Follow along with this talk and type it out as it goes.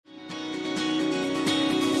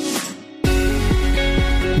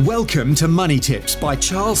Welcome to Money Tips by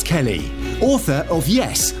Charles Kelly, author of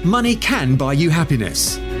Yes, Money Can Buy You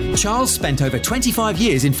Happiness. Charles spent over 25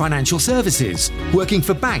 years in financial services, working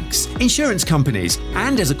for banks, insurance companies,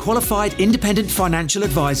 and as a qualified independent financial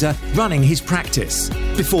advisor running his practice,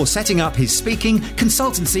 before setting up his speaking,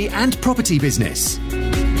 consultancy, and property business.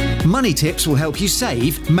 Money Tips will help you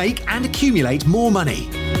save, make, and accumulate more money,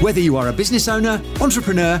 whether you are a business owner,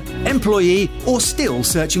 entrepreneur, employee, or still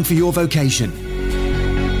searching for your vocation.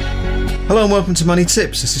 Hello and welcome to Money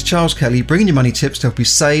Tips. This is Charles Kelly, bringing you money tips to help you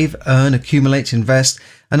save, earn, accumulate, invest,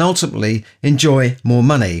 and ultimately enjoy more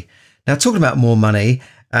money. Now, talking about more money,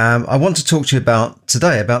 I want to talk to you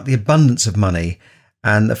today about the abundance of money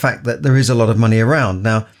and the fact that there is a lot of money around.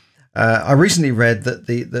 Now, I recently read that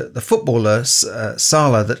the footballer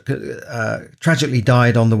Salah that tragically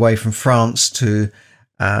died on the way from France to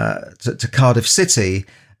Cardiff City.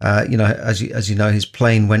 As you know, his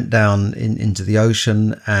plane went down into the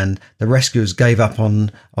ocean, and the rescuers gave up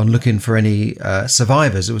on looking for any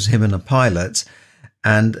survivors. It was him and a pilot,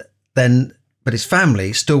 but his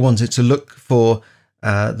family still wanted to look for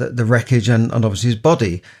the wreckage and obviously his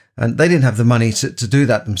body, and they didn't have the money to do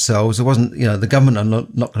that themselves. It wasn't, the government are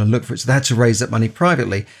not going to look for it, so they had to raise that money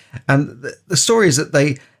privately. And the story is that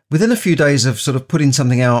they, within a few days of sort of putting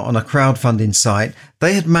something out on a crowdfunding site,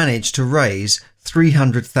 they had managed to raise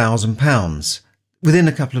 £300,000 within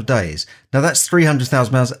a couple of days. Now that's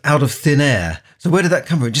 £300,000 out of thin air. So where did that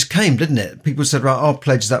come from? It just came, didn't it? People said, right, I'll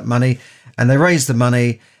pledge that money. And they raised the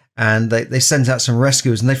money, and they sent out some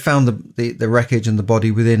rescuers, and they found the wreckage and the body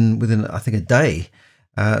within I think a day.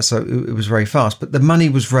 So it was very fast, but the money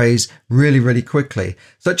was raised really, really quickly.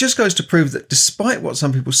 So it just goes to prove that despite what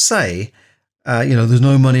some people say, there's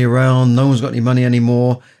no money around, no one's got any money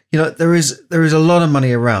anymore. There is a lot of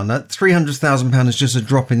money around. That £300,000 is just a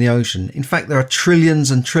drop in the ocean. In fact, there are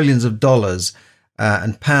trillions and trillions of dollars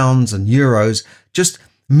and pounds and euros just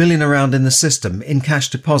milling around in the system, in cash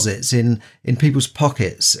deposits, in people's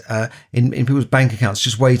pockets, in people's bank accounts,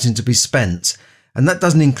 just waiting to be spent. And that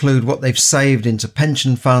doesn't include what they've saved into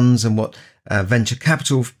pension funds and what venture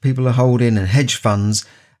capital people are holding and hedge funds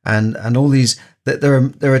and all these.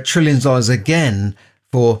 There are trillions of dollars again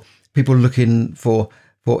for people looking for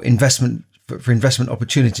investment for investment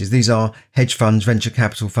opportunities. These are hedge funds, venture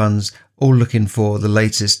capital funds, all looking for the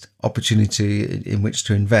latest opportunity in which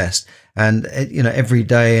to invest. And every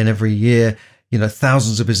day and every year,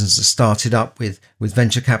 thousands of businesses are started up with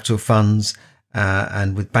venture capital funds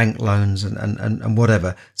and with bank loans and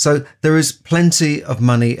whatever. So there is plenty of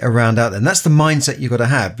money around out there. And that's the mindset you've got to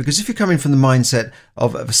have, because if you're coming from the mindset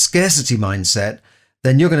of a scarcity mindset,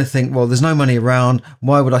 then you're going to think, well, there's no money around.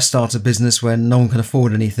 Why would I start a business when no one can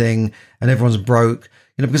afford anything and everyone's broke?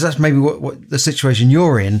 Because that's maybe what the situation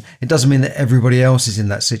you're in. It doesn't mean that everybody else is in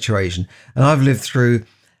that situation. And I've lived through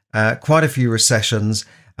quite a few recessions,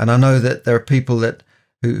 and I know that there are people that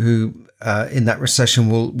who in that recession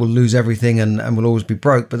will lose everything and will always be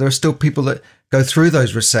broke. But there are still people that go through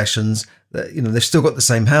those recessions that, they've still got the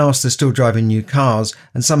same house, they're still driving new cars,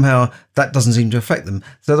 and somehow that doesn't seem to affect them.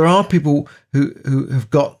 So there are people who have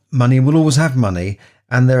got money and will always have money,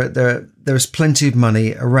 and there is plenty of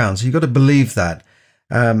money around. So you've got to believe that.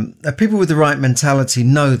 People with the right mentality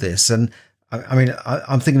know this. And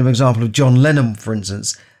I'm thinking of an example of John Lennon, for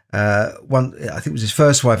instance. I think it was his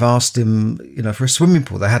first wife asked him, for a swimming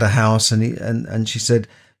pool. They had a house, and she said,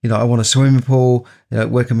 I want a swimming pool.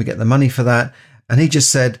 Where can we get the money for that? And he just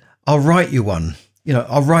said, I'll write you one.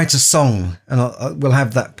 I'll write a song, and we'll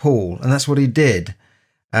have that pool. And that's what he did.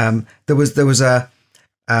 There was the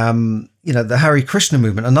Hare Krishna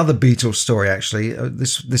movement, another Beatles story actually.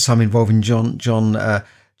 This time involving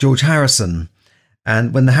George Harrison.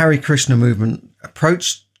 And when the Hare Krishna movement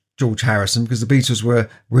approached George Harrison, because the Beatles were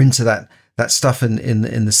into that stuff in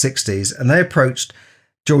the 60s, and they approached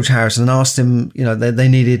George Harrison and asked him, they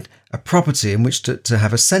needed a property in which to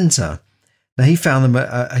have a centre. Now he found them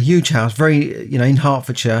a huge house, very, in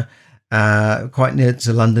Hertfordshire, quite near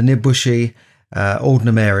to London, near Bushey,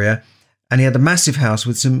 Aldenham area, and he had a massive house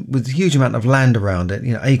with a huge amount of land around it,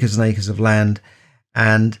 acres and acres of land,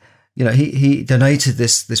 and he donated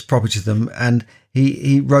this property to them, and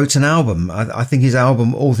he wrote an album. I think his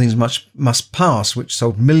album All Things Must Pass, which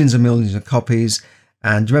sold millions and millions of copies.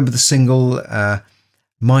 And do you remember the single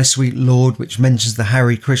My Sweet Lord, which mentions the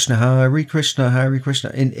Hare Krishna, Hare Krishna, Hare Krishna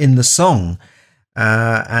in the song?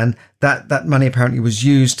 And that money apparently was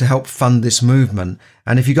used to help fund this movement.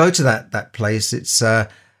 And if you go to that place, it's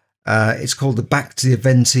called the Bhakti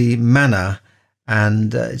Aventi Manor.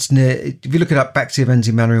 And it's near, if you look it up, Bhakti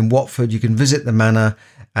Aventi Manor in Watford, you can visit the manor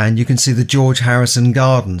and you can see the George Harrison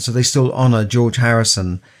garden. So they still honour George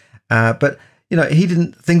Harrison. But he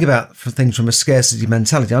didn't think about things from a scarcity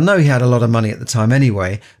mentality. I know he had a lot of money at the time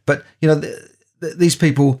anyway, but these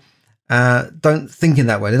people don't think in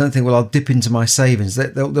that way. They don't think, well, I'll dip into my savings.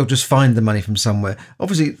 They'll just find the money from somewhere.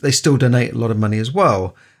 Obviously, they still donate a lot of money as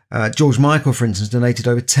well. George Michael, for instance, donated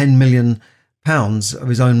over £10 million of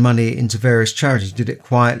his own money into various charities. He did it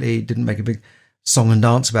quietly, didn't make a big song and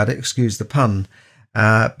dance about it, excuse the pun.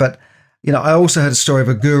 But I also heard a story of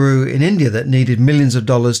a guru in India that needed millions of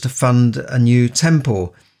dollars to fund a new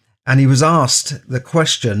temple. And he was asked the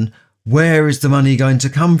question, where is the money going to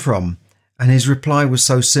come from? And his reply was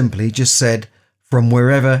so simple. He just said, from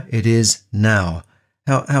wherever it is now.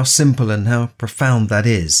 How simple and how profound that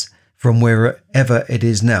is. From wherever it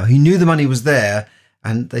is now. He knew the money was there.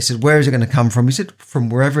 And they said, where is it going to come from? He said, from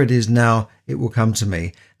wherever it is now, it will come to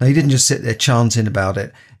me. Now, he didn't just sit there chanting about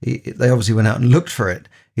it. They obviously went out and looked for it.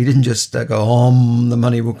 He didn't just go, the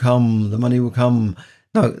money will come, the money will come.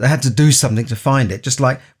 No, they had to do something to find it. Just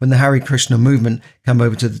like when the Hare Krishna movement came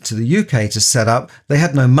over to the UK to set up, they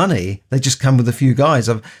had no money. They just come with a few guys.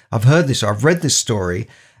 I've heard this, I've read this story.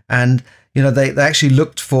 And, they actually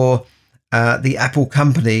looked for the Apple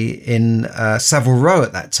company in Savile Row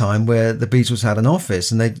at that time, where the Beatles had an office,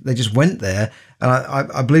 and they just went there. And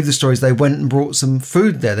I believe the story is they went and brought some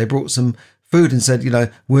food there. They brought some food and said,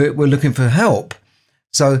 we're looking for help.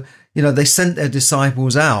 So, they sent their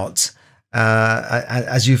disciples out,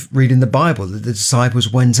 as you read in the Bible, the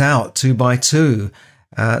disciples went out 2 by 2.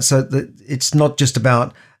 So that it's not just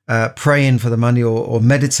about praying for the money or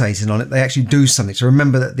meditating on it. They actually do something. So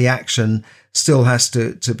remember that the action still has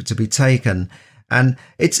to be taken. And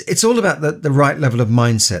it's all about the right level of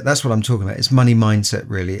mindset. That's what I'm talking about. It's money mindset,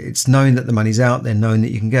 really. It's knowing that the money's out there, knowing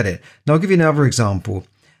that you can get it. Now, I'll give you another example.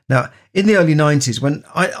 Now, in the early 90s, when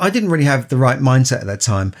I didn't really have the right mindset at that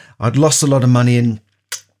time, I'd lost a lot of money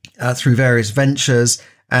through various ventures,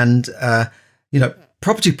 and,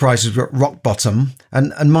 property prices were at rock bottom,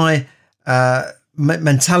 and my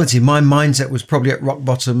mentality, my mindset was probably at rock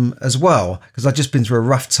bottom as well, because I'd just been through a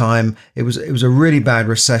rough time. It was a really bad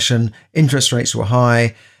recession. Interest rates were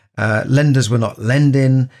high. Lenders were not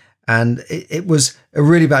lending, and it was a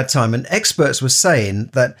really bad time. And experts were saying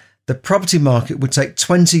that the property market would take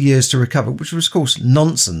 20 years to recover, which was, of course,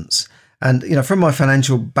 nonsense. And, from my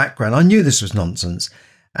financial background, I knew this was nonsense.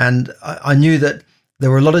 And I knew that there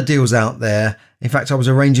were a lot of deals out there. In fact, I was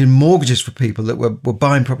arranging mortgages for people that were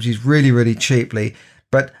buying properties really, really cheaply.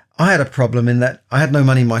 But I had a problem in that I had no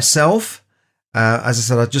money myself. As I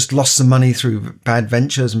said, I just lost some money through bad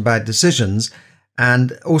ventures and bad decisions.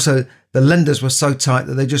 And also the lenders were so tight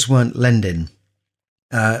that they just weren't lending.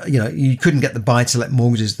 You couldn't get the buy-to-let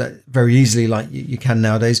mortgages that very easily like you can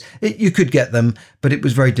nowadays. You could get them, but it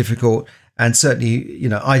was very difficult. And certainly,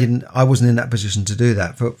 I wasn't in that position to do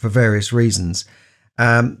that for various reasons.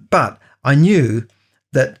 But I knew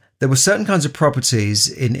that there were certain kinds of properties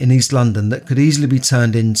in East London that could easily be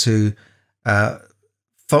turned into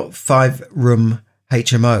 5-room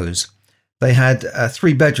HMOs. They had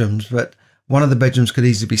 3 bedrooms, but one of the bedrooms could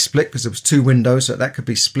easily be split because there was 2 windows, so that could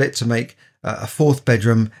be split to make a 4th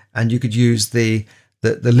bedroom, and you could use the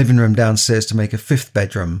living room downstairs to make a 5th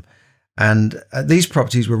bedroom. And these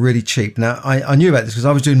properties were really cheap. Now, I knew about this because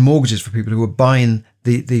I was doing mortgages for people who were buying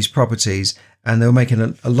these properties, and they were making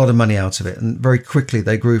a lot of money out of it. And very quickly,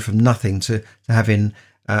 they grew from nothing to having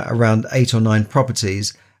around 8 or 9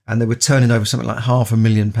 properties, and they were turning over something like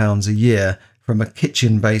 £500,000 a year from a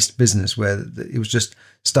kitchen-based business where it was just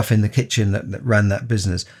stuff in the kitchen that ran that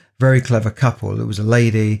business. Very clever couple. There was a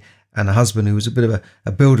lady and a husband who was a bit of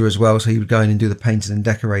a builder as well, so he would go in and do the painting and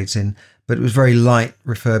decorating, but it was very light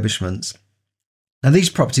refurbishments. Now, these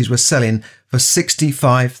properties were selling for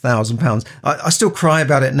 £65,000. I still cry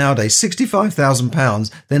about it nowadays.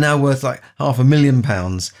 £65,000. They're now worth like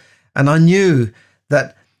 £500,000. And I knew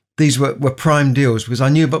that these were prime deals because I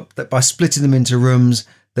knew that by splitting them into rooms,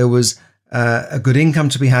 there was a good income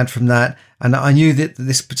to be had from that. And I knew that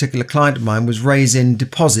this particular client of mine was raising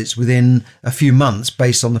deposits within a few months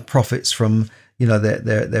based on the profits from,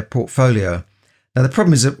 their portfolio. Now, the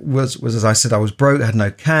problem was, as I said, I was broke, I had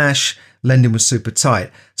no cash, lending was super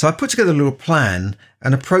tight. So I put together a little plan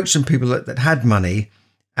and approached some people that had money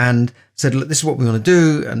and said, look, this is what we want to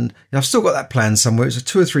do. And I've still got that plan somewhere. It's a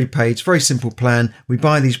 2 or 3 page, very simple plan. We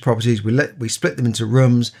buy these properties, we split them into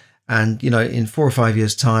rooms, and, in 4 or 5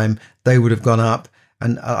 years' time, they would have gone up.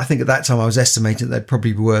 And I think at that time I was estimating that they'd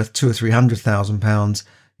probably be worth £200,000 or £300,000.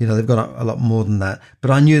 They've gone up a lot more than that.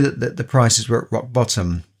 But I knew that the prices were at rock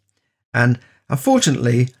bottom. And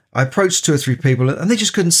unfortunately, I approached 2 or 3 people and they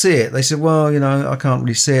just couldn't see it. They said, well, I can't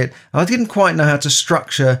really see it. I didn't quite know how to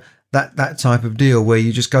structure that type of deal where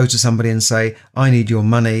you just go to somebody and say, I need your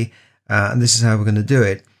money. and this is how we're going to do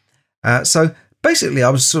it. So basically, I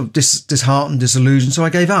was sort of disheartened, disillusioned, so I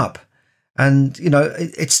gave up. And,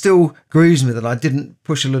 it still grieves me that I didn't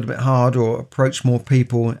push a little bit hard or approach more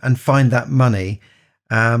people and find that money,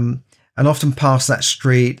 and often pass that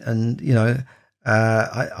street. And,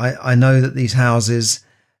 I know that these houses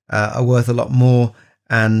are worth a lot more.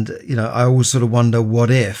 And, I always sort of wonder, what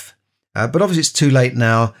if? But obviously it's too late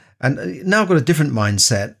now. And now I've got a different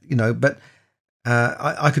mindset, but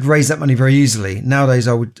I could raise that money very easily. Nowadays,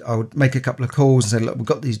 I would make a couple of calls and say, look, we've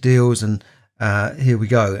got these deals and here we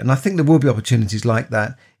go. And I think there will be opportunities like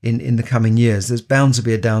that in the coming years. There's bound to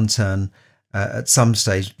be a downturn at some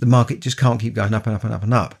stage. The market just can't keep going up and up and up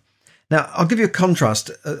and up. Now, I'll give you a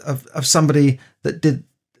contrast of somebody that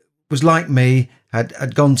was like me,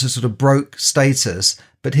 had gone to sort of broke status,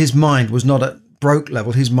 but his mind was not at broke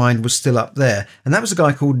level. His mind was still up there. And that was a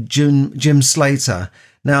guy called Jim Slater.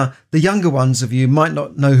 Now, the younger ones of you might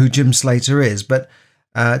not know who Jim Slater is, but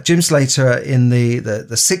Jim Slater in the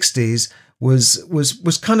 60s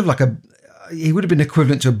was kind of like he would have been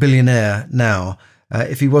equivalent to a billionaire now.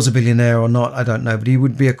 If he was a billionaire or not, I don't know, but he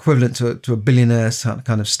would be equivalent to a billionaire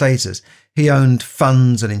kind of status. He owned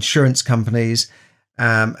funds and insurance companies,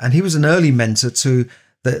 and he was an early mentor to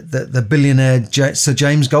the billionaire Sir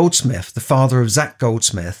James Goldsmith, the father of Zach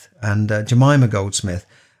Goldsmith and Jemima Goldsmith.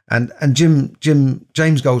 And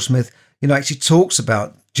James Goldsmith, actually talks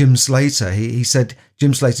about Jim Slater. He said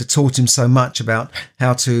Jim Slater taught him so much about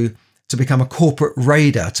how to become a corporate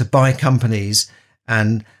raider, to buy companies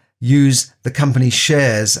and use the company's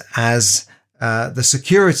shares as the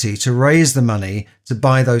security to raise the money to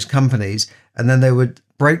buy those companies. And then they would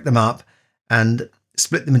break them up and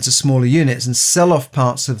split them into smaller units and sell off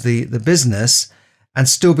parts of the business and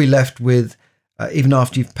still be left with, even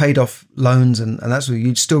after you've paid off loans and that's what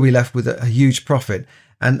you'd still be left with a huge profit.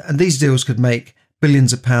 And these deals could make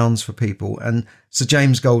billions of pounds for people. And Sir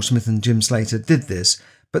James Goldsmith and Jim Slater did this.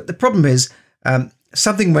 But the problem is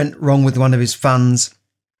something went wrong with one of his funds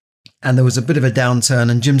and there was a bit of a downturn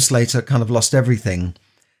and Jim Slater kind of lost everything.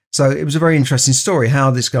 So it was a very interesting story how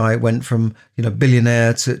this guy went from,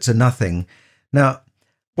 billionaire to nothing. Now,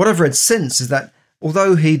 what I've read since is that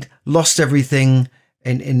although he'd lost everything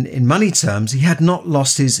in money terms, he had not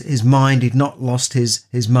lost his mind. He'd not lost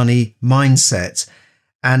his money mindset.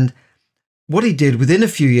 And what he did within a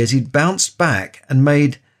few years, he'd bounced back and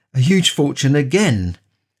made a huge fortune again.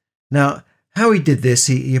 Now, how he did this,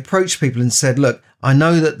 he approached people and said, look, I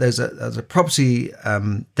know that there's a property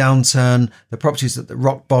downturn, the property's at the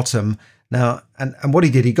rock bottom. Now, and what he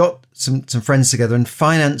did, he got some friends together and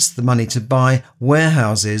financed the money to buy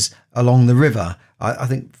warehouses along the river. I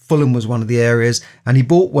think Fulham was one of the areas, and he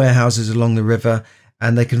bought warehouses along the river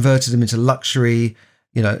and they converted them into luxury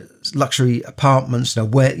apartments,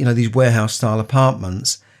 these warehouse style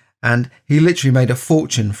apartments. And he literally made a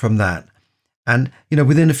fortune from that. And,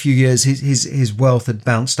 within a few years, his wealth had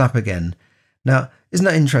bounced up again. Now, isn't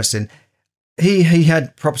that interesting? He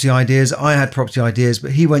had property ideas. I had property ideas,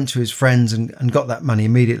 but he went to his friends and got that money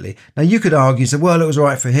immediately. Now, you could argue, say, well, it was all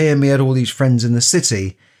right for him. He had all these friends in the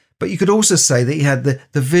city. But you could also say that he had the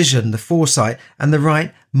vision, the foresight and the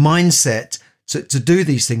right mindset to do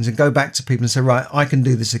these things and go back to people and say, right, I can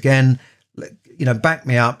do this again. Back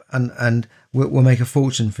me up and we'll make a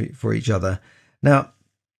fortune for each other. Now,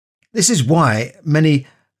 this is why many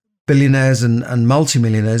billionaires and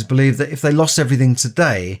multimillionaires believe that if they lost everything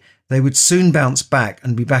today, they would soon bounce back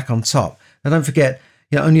and be back on top. Now, don't forget,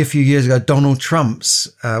 only a few years ago, Donald Trump's,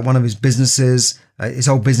 one of his businesses, his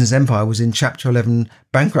whole business empire was in Chapter 11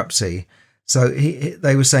 bankruptcy. So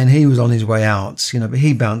they were saying he was on his way out, but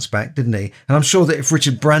he bounced back, didn't he? And I'm sure that if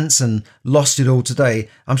Richard Branson lost it all today,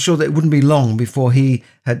 I'm sure that it wouldn't be long before he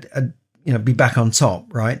had be back on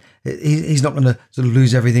top, right? He's not going to sort of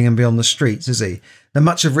lose everything and be on the streets, is he? Now,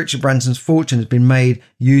 much of Richard Branson's fortune has been made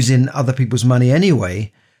using other people's money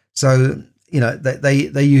anyway. So,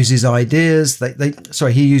 they use his ideas.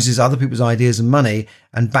 He uses other people's ideas and money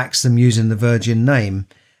and backs them using the Virgin name.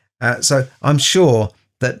 So I'm sure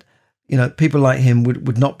that, people like him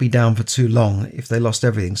would not be down for too long if they lost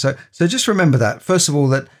everything. So just remember that, first of all,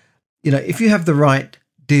 that, if you have the right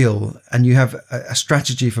deal and you have a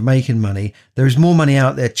strategy for making money, there is more money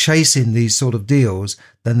out there chasing these sort of deals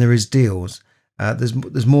than there is deals.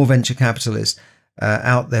 There's more venture capitalists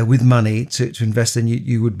out there with money to invest than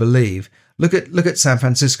you would believe. Look at San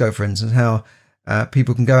Francisco, for instance, how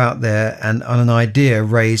people can go out there and on an idea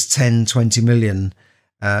raise 10, 20 million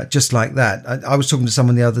just like that. I was talking to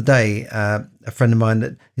someone the other day, a friend of mine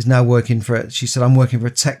that is now working she said, I'm working for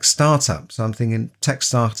a tech startup. So I'm thinking, tech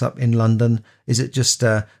startup in London, is it just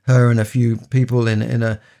her and a few people in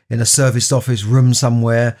a serviced office room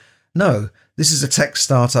somewhere? No, this is a tech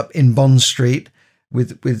startup in Bond Street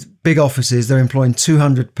with big offices. They're employing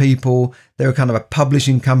 200 people. They're kind of a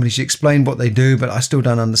publishing company. She explained what they do, but I still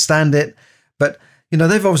don't understand it. But,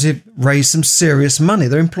 they've obviously raised some serious money.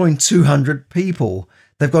 They're employing 200 people.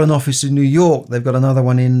 They've got an office in New York. They've got another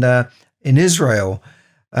one in Israel.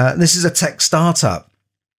 This is a tech startup.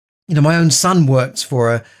 My own son worked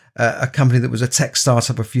for a company that was a tech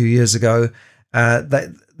startup a few years ago.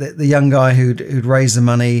 The young guy who'd raised the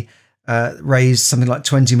money raised something like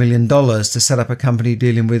 $20 million to set up a company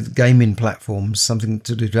dealing with gaming platforms, something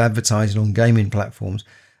to do with advertising on gaming platforms.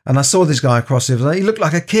 And I saw this guy across here. He looked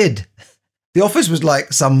like a kid. The office was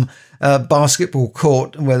like some basketball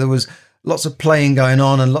court where there was lots of playing going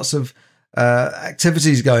on and lots of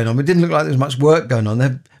activities going on. It didn't look like there was much work going on. They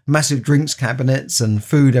had massive drinks cabinets and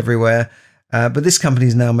food everywhere. But this company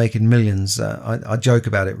is now making millions. I joke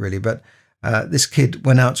about it really, but this kid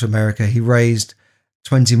went out to America. He raised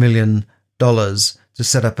 $20 million to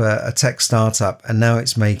set up a tech startup, and now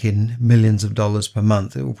it's making millions of dollars per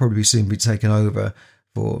month. It will probably soon be taken over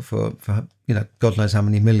for God knows how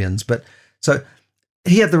many millions. But so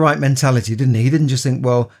he had the right mentality, didn't he? He didn't just think,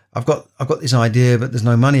 well, I've got this idea, but there's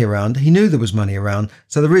no money around. He knew there was money around,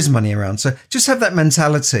 so there is money around. So just have that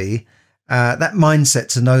mentality, that mindset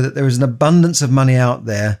to know that there is an abundance of money out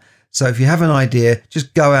there. So if you have an idea,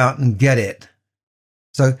 just go out and get it.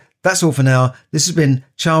 So that's all for now. This has been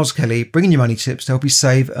Charles Kelly, bringing you money tips to help you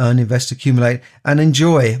save, earn, invest, accumulate, and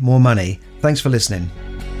enjoy more money. Thanks for listening.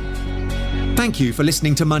 Thank you for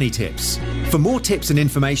listening to Money Tips. For more tips and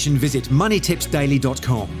information, visit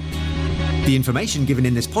moneytipsdaily.com. The information given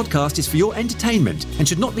in this podcast is for your entertainment and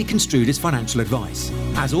should not be construed as financial advice.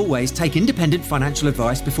 As always, take independent financial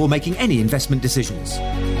advice before making any investment decisions.